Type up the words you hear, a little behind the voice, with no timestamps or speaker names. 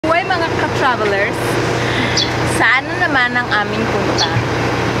ka-travelers. Saan na naman ang aming punta?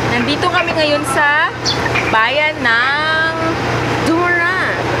 Nandito kami ngayon sa bayan ng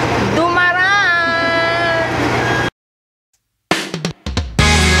Dumaran.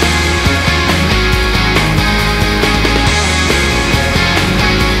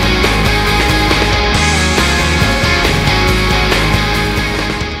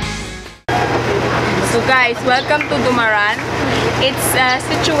 So guys, welcome to Dumaran. It's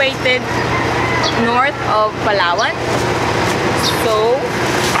situated north of Palawan. So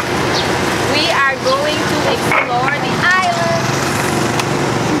we are going to explore the island.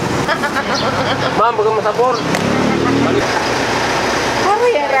 Ma'am, baga masabor.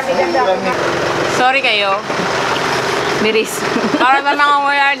 Sorry kayo. Miris. Para sa mga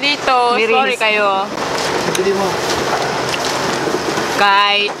wala dito, Miris. Sorry kayo.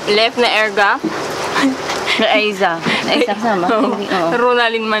 Kay left na Erga. Aiza. Aiza sama.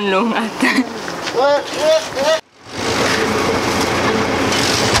 Ronalyn Manlong at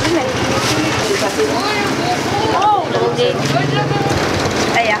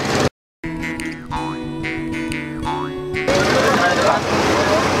Aya.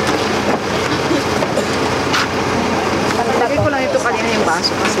 Lagay ko lang ito kanina yung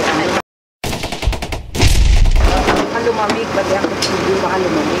baso kasi lumamig, pati ako hindi baka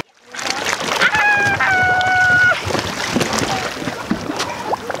lumamig.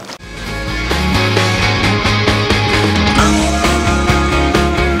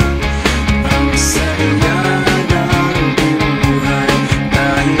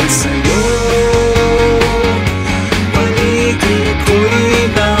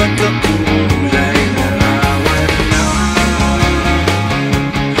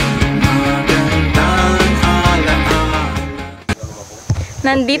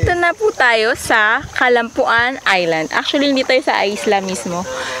 Nandito na po tayo sa Kalampuan Island. Actually, hindi tayo sa isla mismo.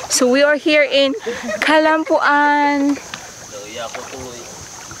 So, we are here in Kalampuan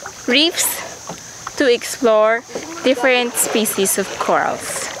Reefs to explore different species of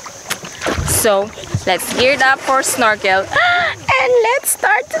corals. So, let's gear up for snorkel and let's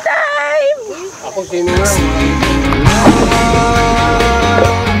start to dive! Ako sinilang.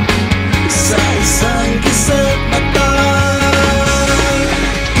 Sa isang kisat mata,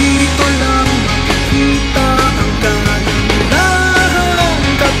 dito lang makita ang kagandahan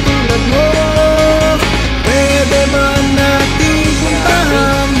katulad mo. Pwede man natin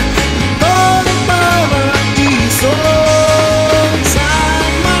puntahan itong paraiso.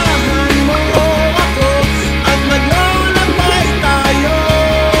 Samahan mo ako at maglalakbay tayo.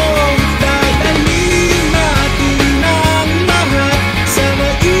 Dadalhin natin ang lahat sa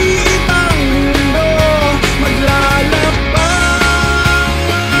maiibang mundo. Maglalakbay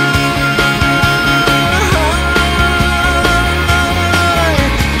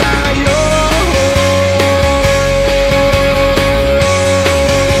tayo.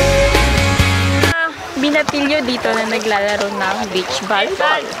 Binatilyo dito na naglalaro ng beach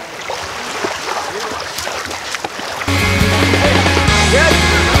volleyball.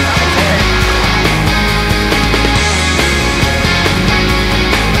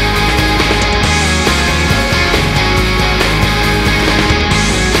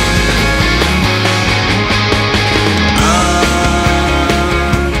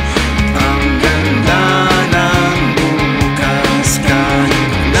 Ang ganda ng bukas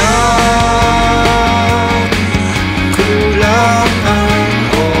kahit na kulang ang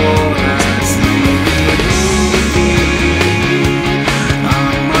oras. Inulit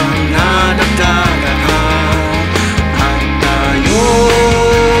ang mga nagdaraan at tayo.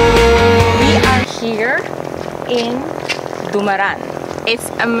 We are here in Dumaran. It's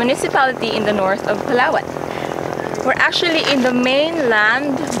a municipality in the north of Palawan. We're actually in the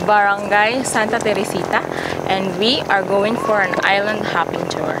mainland barangay Santa Teresita, and we are going for an island hopping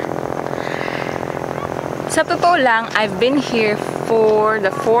tour. Sa totoo lang, I've been here for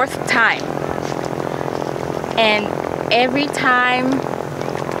the 4th time. And every time,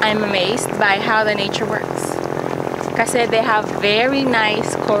 I'm amazed by how the nature works. Kasi they have very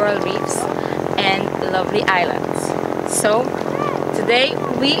nice coral reefs and lovely islands. So, today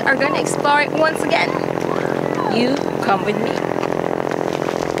we are gonna explore it once again. You come with me.